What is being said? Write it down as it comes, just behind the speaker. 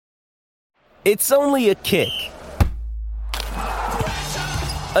It's only a kick,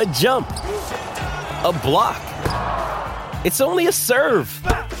 a jump, a block. It's only a serve.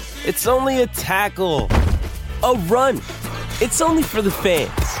 It's only a tackle, a run. It's only for the fans.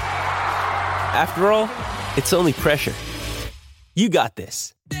 After all, it's only pressure. You got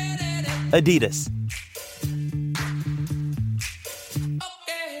this. Adidas.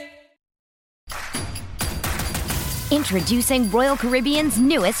 Introducing Royal Caribbean's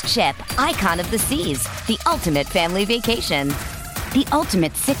newest ship, Icon of the Seas, the ultimate family vacation. The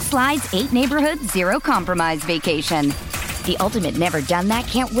ultimate 6 slides, 8 neighborhoods, 0 compromise vacation. The ultimate never done that,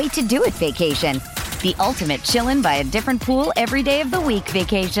 can't wait to do it vacation. The ultimate chillin' by a different pool every day of the week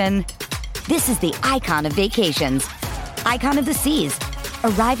vacation. This is the Icon of vacations. Icon of the Seas,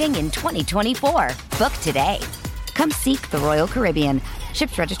 arriving in 2024. Book today. Come seek the Royal Caribbean.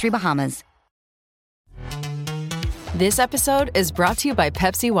 Ships Registry, Bahamas. This episode is brought to you by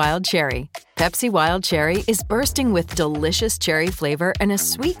Pepsi Wild Cherry. Pepsi Wild Cherry is bursting with delicious cherry flavor and a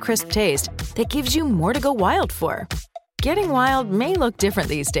sweet, crisp taste that gives you more to go wild for. Getting wild may look different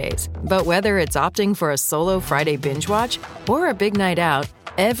these days, but whether it's opting for a solo Friday binge watch or a big night out,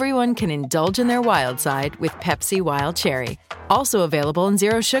 everyone can indulge in their wild side with Pepsi Wild Cherry. Also available in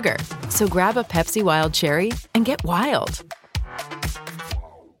 0 sugar. So grab a Pepsi Wild Cherry and get wild.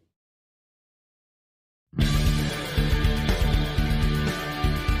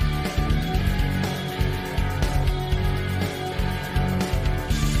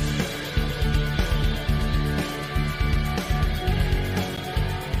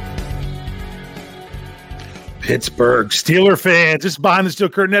 Pittsburgh Steeler fans, this is Behind the Steel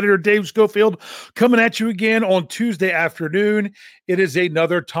Curtain editor Dave Schofield coming at you again on Tuesday afternoon. It is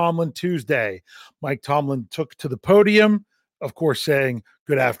another Tomlin Tuesday. Mike Tomlin took to the podium, of course, saying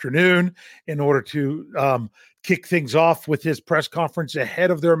good afternoon in order to kick things off with his press conference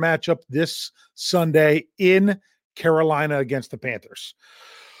ahead of their matchup this Sunday in Carolina against the Panthers.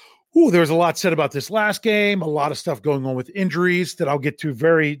 There was a lot said about this last game, a lot of stuff going on with injuries that I'll get to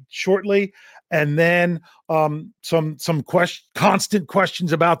very shortly. And then some constant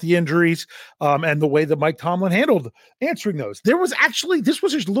questions about the injuries and the way that Mike Tomlin handled answering those. This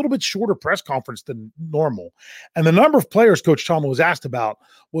was just a little bit shorter press conference than normal. And the number of players Coach Tomlin was asked about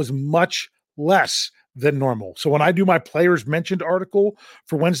was much less than normal. So when I do my players mentioned article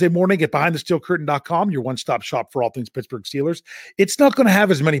for Wednesday morning at BehindTheSteelCurtain.com, your one-stop shop for all things Pittsburgh Steelers, it's not going to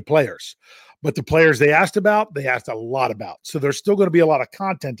have as many players. But the players they asked a lot about. So there's still going to be a lot of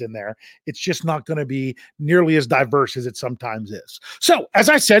content in there. It's just not going to be nearly as diverse as it sometimes is. So, as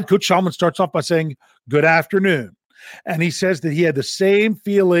I said, Coach Tomlin starts off by saying, good afternoon. And he says that he had the same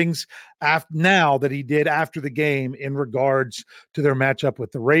feelings now that he did after the game in regards to their matchup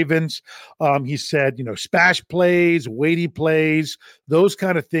with the Ravens. He said, splash plays, weighty plays, those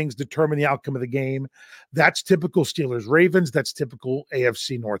kind of things determine the outcome of the game. That's typical Steelers Ravens. That's typical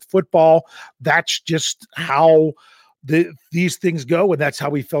AFC North football. That's just how these things go. And that's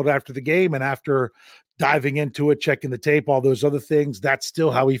how he felt after the game. And after diving into it, checking the tape, all those other things, that's still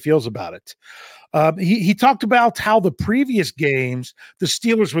how he feels about it. He talked about how the previous games, the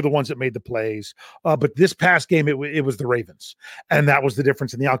Steelers were the ones that made the plays, but this past game, it was the Ravens, and that was the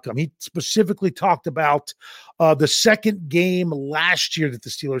difference in the outcome. He specifically talked about the second game last year that the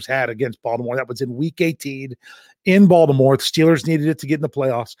Steelers had against Baltimore. That was in Week 18 in Baltimore. The Steelers needed it to get in the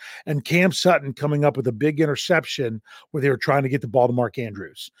playoffs, and Cam Sutton coming up with a big interception where they were trying to get the ball to Mark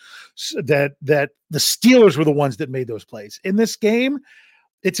Andrews. So that the Steelers were the ones that made those plays. In this game,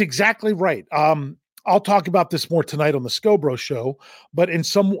 it's exactly right. I'll talk about this more tonight on the Scobro show, but in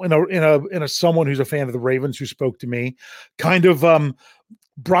someone who's a fan of the Ravens who spoke to me, kind of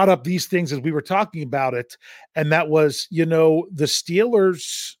brought up these things as we were talking about it, and that was, the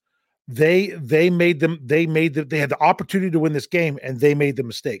Steelers, they had the opportunity to win this game, and they made the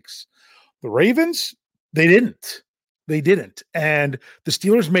mistakes. The Ravens, they didn't. And the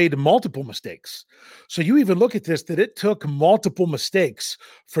Steelers made multiple mistakes. So you even look at this, that it took multiple mistakes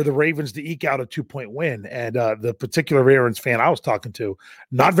for the Ravens to eke out a 2-point win. And the particular Ravens fan I was talking to,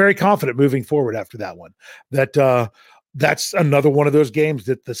 not very confident moving forward after that one. That's another one of those games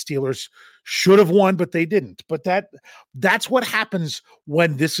that the Steelers should have won, but they didn't. But that's what happens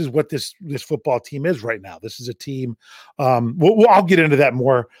when this is what this football team is right now. This is a team. I'll get into that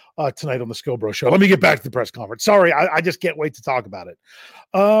more tonight on the Scobro show. Let me get back to the press conference. Sorry, I just can't wait to talk about it.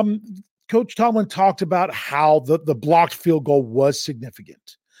 Coach Tomlin talked about how the blocked field goal was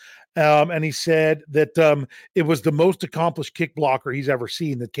significant. And he said that it was the most accomplished kick blocker he's ever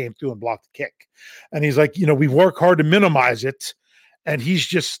seen that came through and blocked the kick. And he's like, we work hard to minimize it, and he's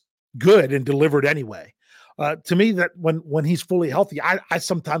just good and delivered anyway. To me, that when he's fully healthy, I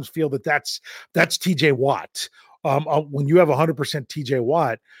sometimes feel that's TJ Watt. When you have 100% TJ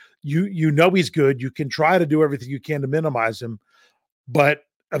Watt, you know he's good. You can try to do everything you can to minimize him, but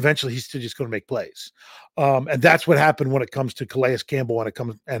eventually he's still just going to make plays. And that's what happened when it comes to Calais Campbell, when it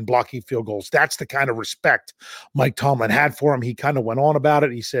comes and blocking field goals. That's the kind of respect Mike Tomlin had for him. He kind of went on about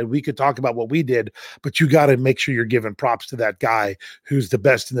it. He said, we could talk about what we did, but you got to make sure you're giving props to that guy who's the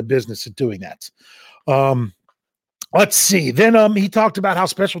best in the business at doing that. Let's see. Then he talked about how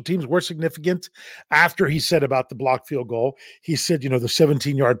special teams were significant after he said about the blocked field goal. He said, the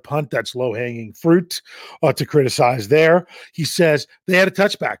 17-yard punt, that's low-hanging fruit to criticize there. He says they had a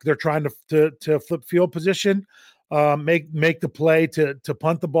touchback. They're trying to flip field position, make the play to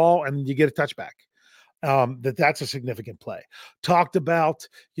punt the ball, and you get a touchback. That's a significant play. Talked about,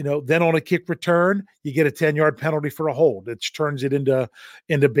 then on a kick return, you get a 10-yard penalty for a hold. It turns it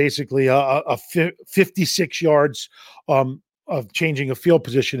into basically a 56 yards of changing a field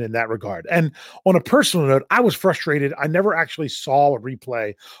position in that regard. And on a personal note, I was frustrated. I never actually saw a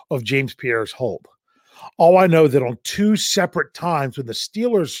replay of James Pierre's hold. All I know that on two separate times when the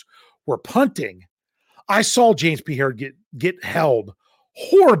Steelers were punting, I saw James Pierre get held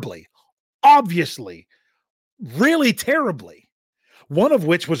horribly, obviously, really terribly, one of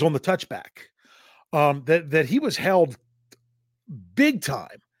which was on the touchback, that he was held big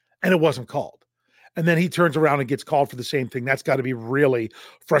time and it wasn't called. And then he turns around and gets called for the same thing. That's got to be really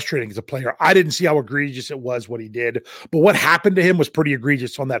frustrating as a player. I didn't see how egregious it was what he did, but what happened to him was pretty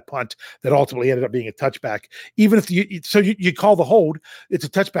egregious on that punt that ultimately ended up being a touchback. Even if you call the hold, it's a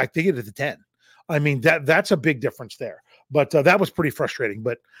touchback, they get it to 10. I mean, that's a big difference there. But that was pretty frustrating.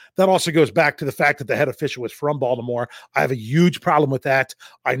 But that also goes back to the fact that the head official was from Baltimore. I have a huge problem with that.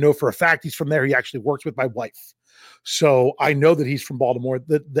 I know for a fact he's from there. He actually works with my wife. So I know that he's from Baltimore.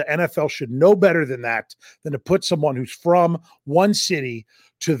 The NFL should know better than that, than to put someone who's from one city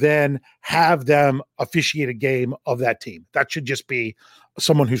to then have them officiate a game of that team. That should just be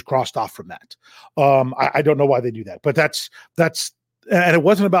someone who's crossed off from that. I don't know why they do that. But that's and it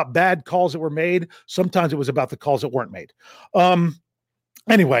wasn't about bad calls that were made. Sometimes it was about the calls that weren't made.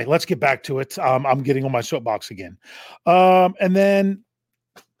 Anyway, let's get back to it. I'm getting on my soapbox again. And then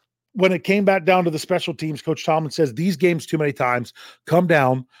when it came back down to the special teams, Coach Tomlin says these games too many times come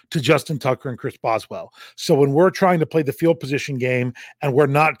down to Justin Tucker and Chris Boswell. So when we're trying to play the field position game and we're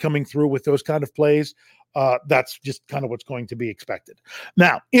not coming through with those kind of plays, that's just kind of what's going to be expected.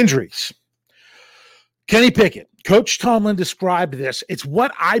 Now, injuries. Kenny Pickett. Coach Tomlin described this. It's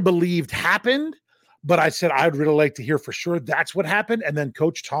what I believed happened, but I said I'd really like to hear for sure that's what happened, and then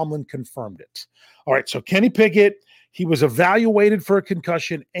Coach Tomlin confirmed it. All right, so Kenny Pickett, he was evaluated for a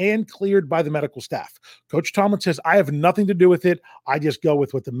concussion and cleared by the medical staff. Coach Tomlin says, I have nothing to do with it. I just go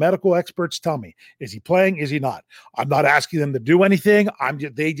with what the medical experts tell me. Is he playing? Is he not? I'm not asking them to do anything.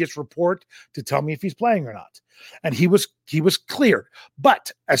 They just report to tell me if he's playing or not. And he was cleared.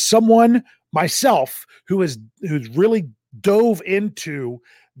 But as someone myself who's really dove into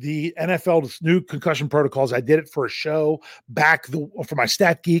the NFL's new concussion protocols, I did it for a show for my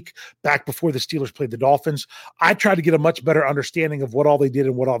Stat Geek back before the Steelers played the Dolphins. I tried to get a much better understanding of what all they did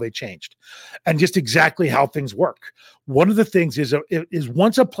and what all they changed and just exactly how things work. One of the things is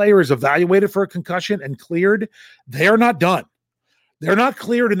once a player is evaluated for a concussion and cleared, they are not done. They're not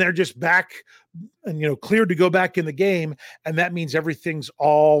cleared and they're just back and, cleared to go back in the game. And that means everything's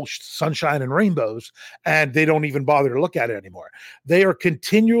all sunshine and rainbows and they don't even bother to look at it anymore. They are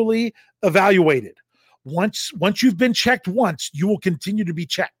continually evaluated. Once you've been checked once, you will continue to be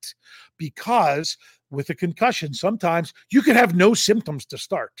checked, because with a concussion, sometimes you can have no symptoms to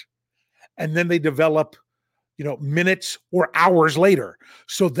start and then they develop minutes or hours later.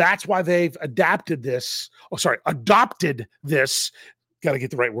 So that's why they've adopted this. Got to get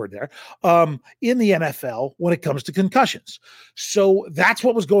the right word there. In the NFL when it comes to concussions. So that's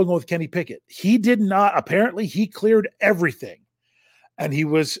what was going on with Kenny Pickett. He cleared everything and he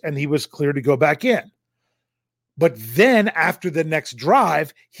was cleared to go back in. But then after the next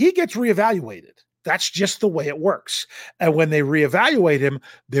drive, he gets reevaluated. That's just the way it works. And when they reevaluate him,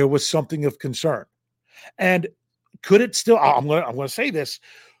 there was something of concern. And could it still, I'm going to say this,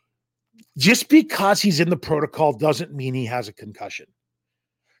 just because he's in the protocol doesn't mean he has a concussion.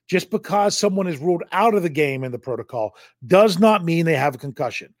 Just because someone is ruled out of the game in the protocol does not mean they have a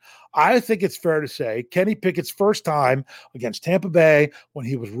concussion. I think it's fair to say Kenny Pickett's first time against Tampa Bay, when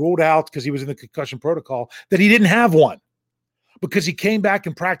he was ruled out because he was in the concussion protocol, that he didn't have one, because he came back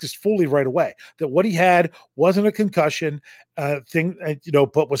and practiced fully right away. That what he had wasn't a concussion thing,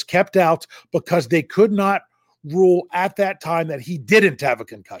 but was kept out because they could not rule at that time that he didn't have a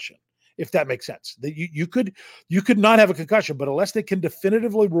concussion, if that makes sense. That you could not have a concussion, but unless they can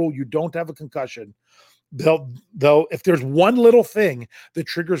definitively rule you don't have a concussion, they'll if there's one little thing that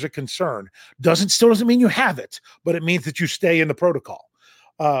triggers a concern, still doesn't mean you have it, but it means that you stay in the protocol.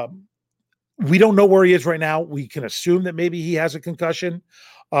 We don't know where he is right now. We can assume that maybe he has a concussion.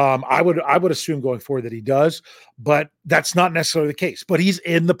 I would assume going forward that he does, but that's not necessarily the case. But he's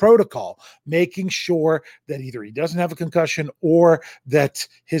in the protocol, making sure that either he doesn't have a concussion or that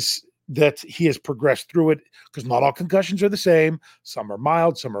he has progressed through it, because not all concussions are the same. Some are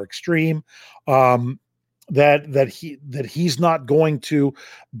mild, some are extreme. That he's not going to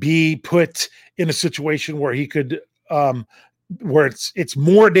be put in a situation where he could where it's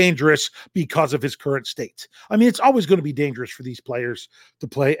more dangerous because of his current state. I mean, it's always going to be dangerous for these players to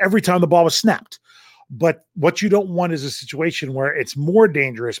play every time the ball was snapped. But what you don't want is a situation where it's more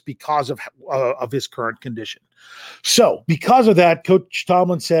dangerous because of his current condition. So because of that, Coach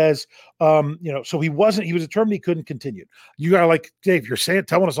Tomlin says, so he was determined he couldn't continue. You are like, Dave, you're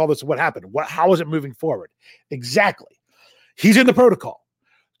telling us all this. What happened? How is it moving forward? Exactly. He's in the protocol.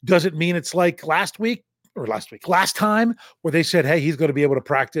 Does it mean it's like last time where they said, hey, he's going to be able to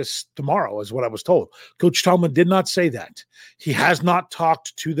practice tomorrow, is what I was told. Coach Tomlin did not say that. He has not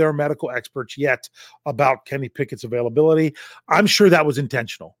talked to their medical experts yet about Kenny Pickett's availability. I'm sure that was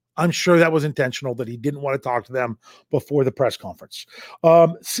intentional. That he didn't want to talk to them before the press conference.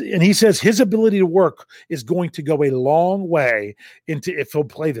 And he says his ability to work is going to go a long way into if he'll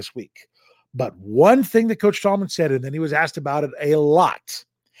play this week. But one thing that Coach Tomlin said, and then he was asked about it a lot,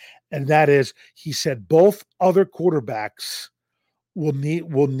 and that is, he said both other quarterbacks will be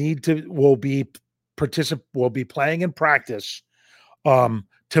playing in practice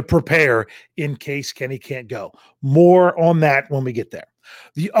to prepare in case Kenny can't go. More on that when we get there.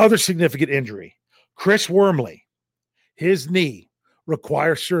 The other significant injury, Chris Wormley, his knee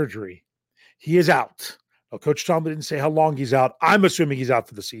requires surgery. He is out. Now, Coach Tomlin didn't say how long he's out. I'm assuming he's out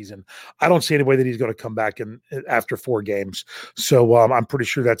for the season. I don't see any way that he's going to come back after 4 games. So I'm pretty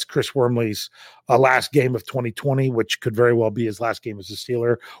sure that's Chris Wormley's last game of 2020, which could very well be his last game as a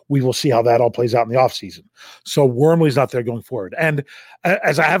Steeler. We will see how that all plays out in the offseason. So Wormley's not there going forward. And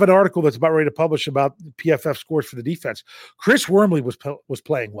as I have an article that's about ready to publish about PFF scores for the defense, Chris Wormley was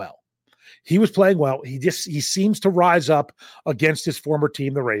playing well. He was playing well. He seems to rise up against his former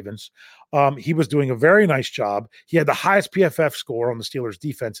team, the Ravens. He was doing a very nice job. He had the highest PFF score on the Steelers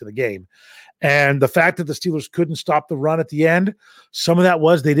defense in the game. And the fact that the Steelers couldn't stop the run at the end, some of that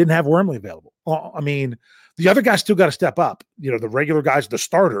was they didn't have Wormley available. I mean, the other guys still got to step up, the regular guys, the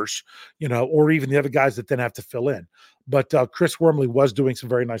starters, or even the other guys that then have to fill in. But Chris Wormley was doing some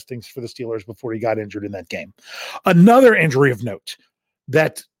very nice things for the Steelers before he got injured in that game. Another injury of note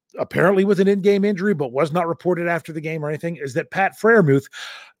that apparently was an in-game injury, but was not reported after the game or anything, is that Pat Freiermuth,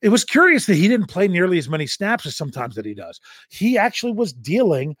 it was curious that he didn't play nearly as many snaps as sometimes that he does. He actually was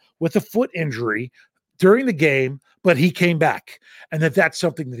dealing with a foot injury during the game, but he came back, and that's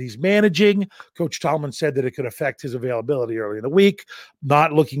something that he's managing. Coach Tomlin said that it could affect his availability early in the week,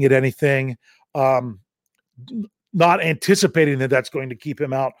 not looking at anything, not anticipating that that's going to keep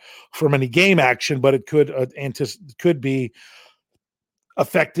him out from any game action, but it could be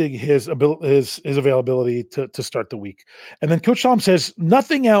affecting his availability to start the week. And then Coach Tom says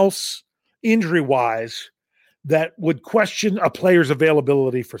nothing else injury-wise that would question a player's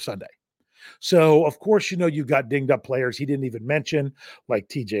availability for Sunday. So, of course, you've got dinged up players he didn't even mention, like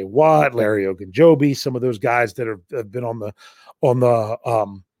TJ Watt, Larry Ogunjobi, some of those guys that have been on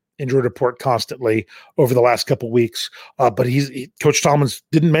the injury report constantly over the last couple of weeks. But Coach Tomlin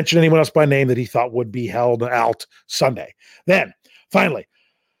didn't mention anyone else by name that he thought would be held out Sunday. Then, finally,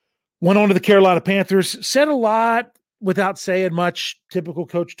 went on to the Carolina Panthers, said a lot without saying much, typical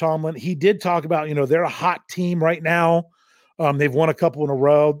Coach Tomlin. He did talk about, they're a hot team right now. They've won a couple in a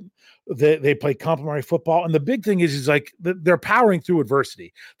row. They play complementary football. And the big thing is like they're powering through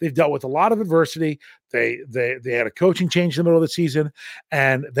adversity. They've dealt with a lot of adversity. They had a coaching change in the middle of the season,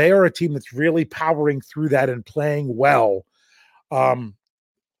 and they are a team that's really powering through that and playing well.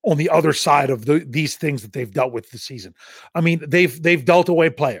 On the other side of these things that they've dealt with this season. I mean, they've dealt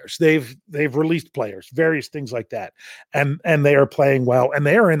away players. They've released players, various things like that. And they are playing well, and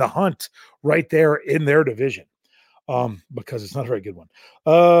they are in the hunt right there in their division. Because it's not a very good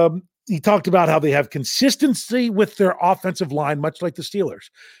one. He talked about how they have consistency with their offensive line, much like the Steelers.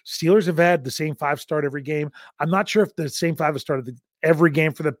 Steelers have had the same 5 start every game. I'm not sure if the same 5 has started every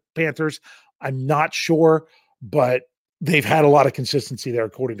game for the Panthers. I'm not sure, but they've had a lot of consistency there,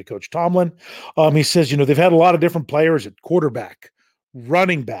 according to Coach Tomlin. He says, they've had a lot of different players at quarterback,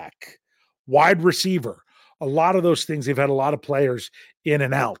 running back, wide receiver. A lot of those things, they've had a lot of players in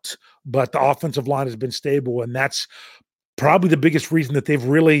and out, but the offensive line has been stable, and that's probably the biggest reason that they've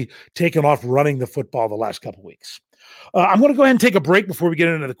really taken off running the football the last couple of weeks. I'm going to go ahead and take a break before we get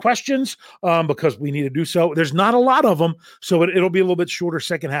into the questions because we need to do so. There's not a lot of them, so it'll be a little bit shorter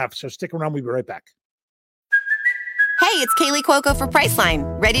second half. So stick around. We'll be right back. Hey, it's Kaylee Cuoco for Priceline.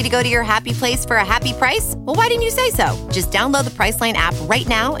 Ready to go to your happy place for a happy price? Well, why didn't you say so? Just download the Priceline app right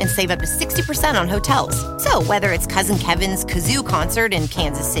now and save up to 60% on hotels. So whether it's Cousin Kevin's Kazoo Concert in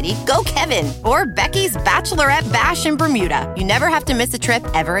Kansas City, go Kevin, or Becky's Bachelorette Bash in Bermuda, you never have to miss a trip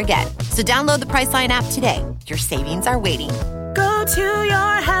ever again. So download the Priceline app today. Your savings are waiting. Go to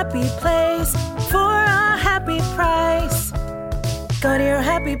your happy place for a happy price. Go to your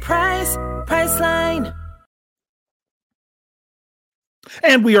happy price, Priceline.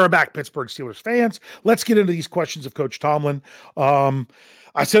 And we are back, Pittsburgh Steelers fans. Let's get into these questions of Coach Tomlin. I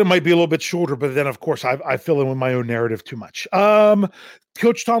said it might be a little bit shorter, but then, of course, I fill in with my own narrative too much.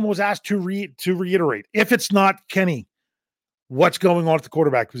 Coach Tomlin was asked to reiterate, if it's not Kenny, what's going on at the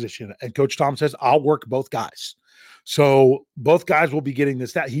quarterback position? And Coach Tomlin says, I'll work both guys. So both guys will be getting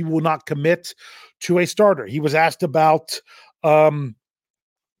this. That he will not commit to a starter. He was asked about,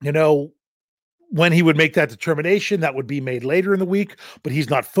 when he would make that determination. That would be made later in the week, but he's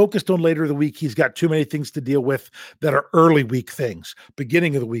not focused on later in the week. He's got too many things to deal with that are early week things,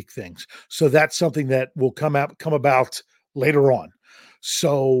 beginning of the week things. So that's something that will come about later on.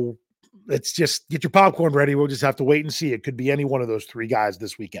 So it's just get your popcorn ready. We'll just have to wait and see. It could be any one of those three guys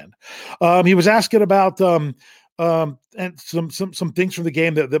this weekend. He was asking about and some things from the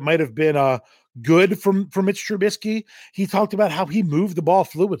game that might have been good from Mitch Trubisky. He talked about how he moved the ball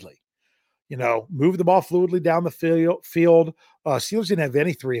fluidly. Move the ball fluidly down the field. Steelers didn't have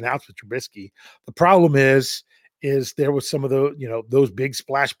any 3-and-outs with Trubisky. The problem is there was some of the, those big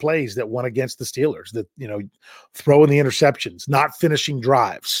splash plays that won against the Steelers, that, throwing the interceptions, not finishing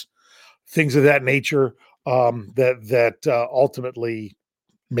drives, things of that nature that ultimately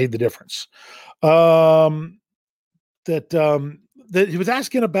made the difference. That he was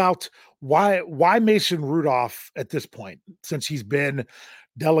asking about why Mason Rudolph at this point, since he's been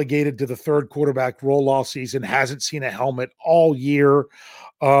delegated to the third quarterback role all season, hasn't seen a helmet all year.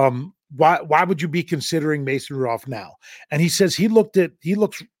 Why would you be considering Mason Rudolph now? And he says he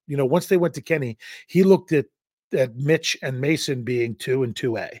looks, once they went to Kenny, he looked at Mitch and Mason being 2 and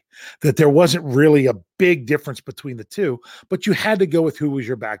 2A, that there wasn't really a big difference between the two, but you had to go with who was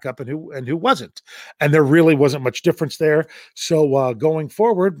your backup and who wasn't. And there really wasn't much difference there. So going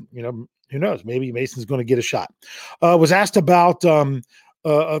forward, who knows, maybe Mason's going to get a shot. Was asked about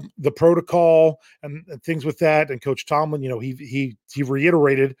the protocol and things with that. And Coach Tomlin, he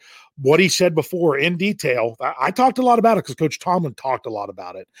reiterated what he said before in detail. I talked a lot about it because Coach Tomlin talked a lot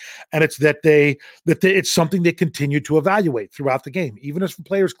about it. And it's that it's something they continue to evaluate throughout the game. Even if the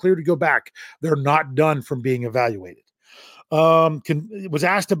players clear to go back, they're not done from being evaluated. Was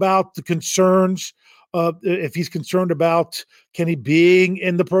asked about the concerns, if he's concerned about Kenny being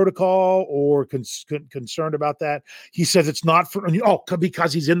in the protocol or concerned about that. He says it's not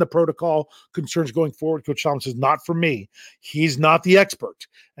because he's in the protocol, concerns going forward. Coach Tomlin says, not for me. He's not the expert.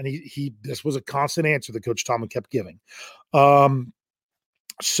 And this was a constant answer that Coach Tomlin kept giving. So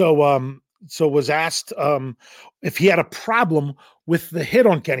was asked if he had a problem with the hit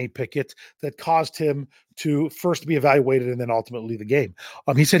on Kenny Pickett that caused him to first be evaluated and then ultimately leave the game.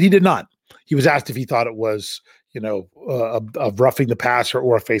 He said he did not. He was asked if he thought it was, of roughing the passer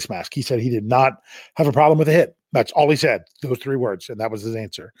or a face mask. He said he did not have a problem with the hit. That's all he said, those 3 words, and that was his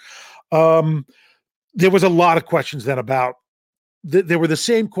answer. There was a lot of questions then about there were the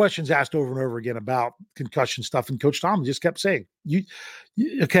same questions asked over and over again about concussion stuff. And Coach Tomlin just kept saying, you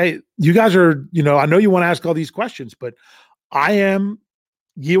guys are, I know you want to ask all these questions, but I am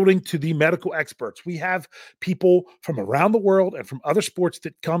yielding to the medical experts. We have people from around the world and from other sports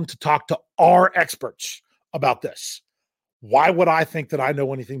that come to talk to our experts about this. Why would I think that I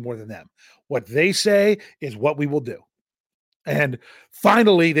know anything more than them? What they say is what we will do. And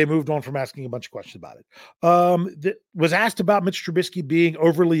finally, they moved on from asking a bunch of questions about it. Was asked about Mitch Trubisky being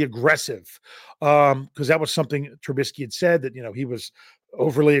overly aggressive, because that was something Trubisky had said, that, he was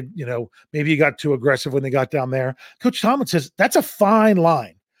overly, maybe he got too aggressive when they got down there. Coach Tomlin says that's a fine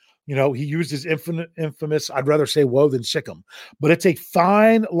line. He used his infamous, I'd rather say whoa than sick 'em, but it's a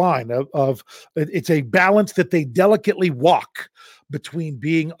fine line of it's a balance that they delicately walk between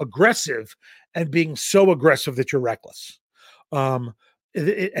being aggressive and being so aggressive that you're reckless.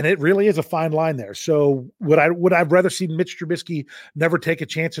 and it really is a fine line there. So would I rather see Mitch Trubisky never take a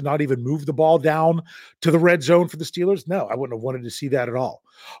chance and not even move the ball down to the red zone for the Steelers? No, I wouldn't have wanted to see that at all.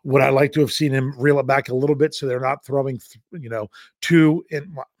 Would I like to have seen him reel it back a little bit so they're not throwing, two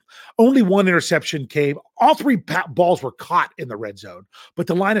in? Only one interception came. All three balls were caught in the red zone, but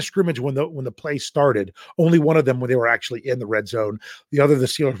the line of scrimmage when the play started, only one of them when they were actually in the red zone. The other, the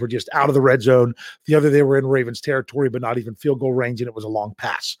Steelers were just out of the red zone. The other, they were in Ravens territory, but not even field goal range, and it was a long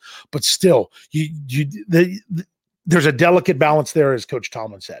pass. But still, there's a delicate balance there, as Coach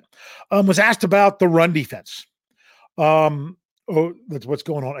Tomlin said. Was asked about the run defense. That's what's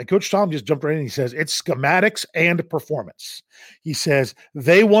going on. And Coach Tom just jumped right in. He says, it's schematics and performance. He says,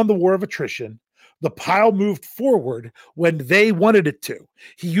 they won the war of attrition. The pile moved forward when they wanted it to.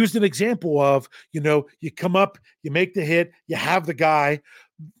 He used an example of, you come up, you make the hit, you have the guy,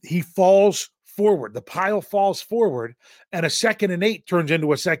 he falls forward. The pile falls forward, and a 2nd and 8 turns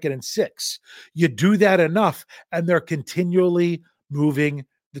into a 2nd and 6. You do that enough, and they're continually moving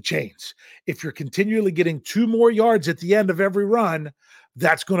the chains. If you're continually getting 2 more yards at the end of every run,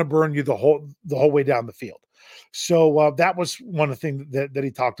 that's going to burn you the whole way down the field. So that was one of the things that he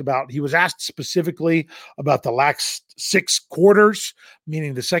talked about. He was asked specifically about the last 6 quarters,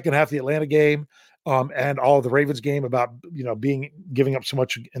 meaning the second half of the Atlanta game, and all of the Ravens game, about giving up so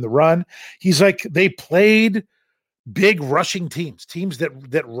much in the run. He's like, they played big rushing teams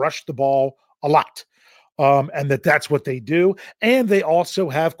that rushed the ball a lot. And that's what they do. And they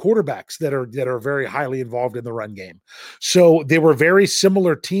also have quarterbacks that are very highly involved in the run game. So they were very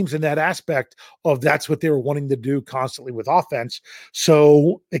similar teams in that aspect of that's what they were wanting to do constantly with offense.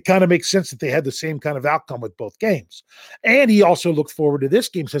 So it kind of makes sense that they had the same kind of outcome with both games. And he also looked forward to this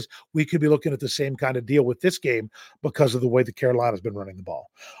game, says we could be looking at the same kind of deal with this game because of the way that Carolina's been running the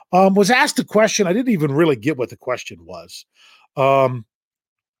ball. Was asked a question. I didn't even really get what the question was.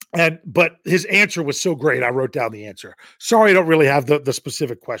 But his answer was so great, I wrote down the answer. Sorry, I don't really have the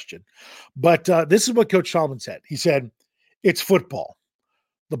specific question. But this is what Coach Tomlin said. He said, it's football.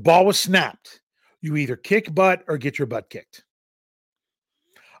 The ball was snapped. You either kick butt or get your butt kicked.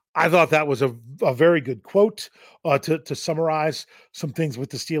 I thought that was a very good quote to summarize some things with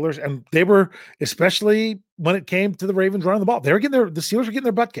the Steelers. And they were, especially when it came to the Ravens running the ball, the Steelers were getting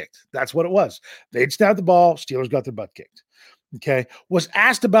their butt kicked. That's what it was. They'd stab the ball, Steelers got their butt kicked. Okay, was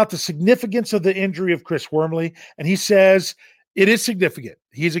asked about the significance of the injury of Chris Wormley, and he says it is significant.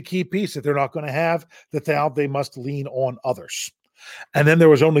 He's a key piece that they're not going to have, that they must lean on others. And then there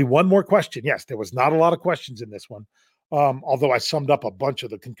was only one more question. Yes, there was not a lot of questions in this one, although I summed up a bunch of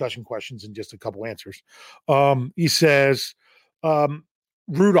the concussion questions in just a couple answers. He says,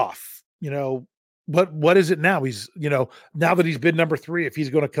 Rudolph, what is it now? He's, now that he's been number 3, if he's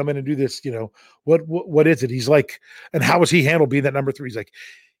going to come in and do this, what is it? He's like, and how was he handled being that number 3? He's like,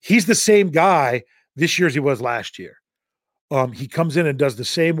 he's the same guy this year as he was last year. He comes in and does the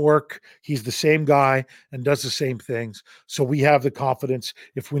same work. He's the same guy and does the same things. So we have the confidence,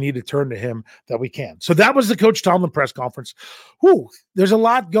 if we need to turn to him, that we can. So that was the Coach Tomlin press conference. There's a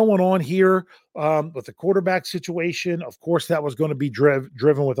lot going on here with the quarterback situation. Of course, that was going to be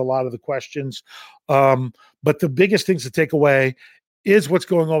driven with a lot of the questions. But the biggest things to take away is what's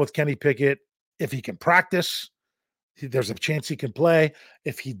going on with Kenny Pickett. If he can practice, there's a chance he can play.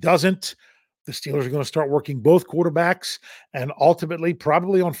 If he doesn't, the Steelers are going to start working both quarterbacks, and ultimately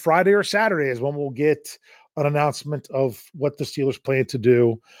probably on Friday or Saturday is when we'll get an announcement of what the Steelers plan to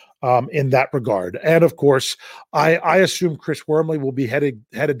do in that regard. And of course, I assume Chris Wormley will be headed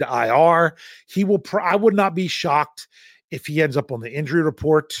to IR. He will. I would not be shocked if he ends up on the injury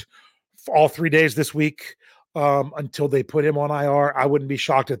report for all 3 days this week. Until they put him on IR. I wouldn't be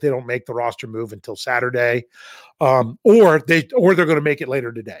shocked if they don't make the roster move until Saturday, or they're going to make it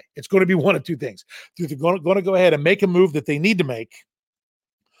later today. It's going to be one of two things. They're going to go ahead and make a move that they need to make,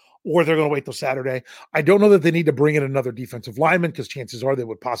 or they're going to wait till Saturday. I don't know that they need to bring in another defensive lineman, because chances are they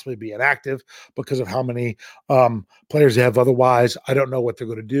would possibly be inactive because of how many players they have otherwise. I don't know what they're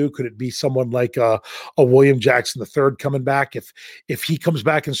going to do. Could it be someone like a William Jackson III coming back? If he comes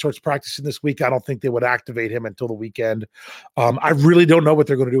back and starts practicing this week, I don't think they would activate him until the weekend. I really don't know what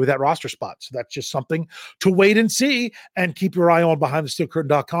they're going to do with that roster spot. So that's just something to wait and see, and keep your eye on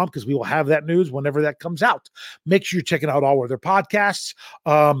BehindTheSteelCurtain.com, because we will have that news whenever that comes out. Make sure you're checking out all of their podcasts.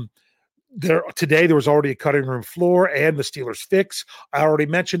 Today there was already a cutting room floor and the Steelers fix. I already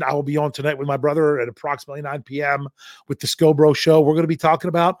mentioned I will be on tonight with my brother at approximately 9 p.m. with the Scobro Show. We're going to be talking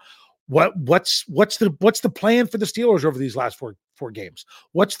about what's the plan for the Steelers over these last four games.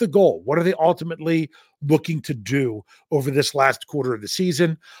 What's the goal? What are they ultimately looking to do over this last quarter of the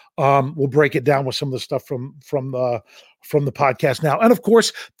season? We'll break it down with some of the stuff from from the podcast now. And of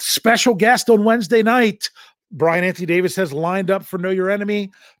course, special guest on Wednesday night, Brian Anthony Davis has lined up for Know Your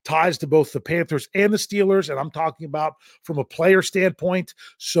Enemy, ties to both the Panthers and the Steelers. And I'm talking about from a player standpoint.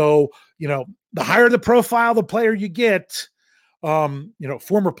 So, the higher the profile, the player you get,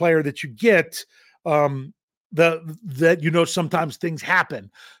 former player that you get, sometimes things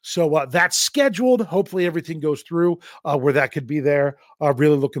happen. So that's scheduled. Hopefully everything goes through where that could be there.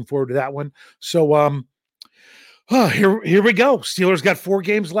 Really looking forward to that one. So, here we go. Steelers got 4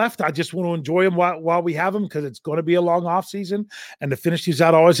 games left. I just want to enjoy them while we have them because it's going to be a long off season. And to finish these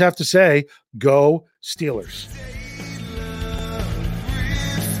out, I always have to say, go Steelers.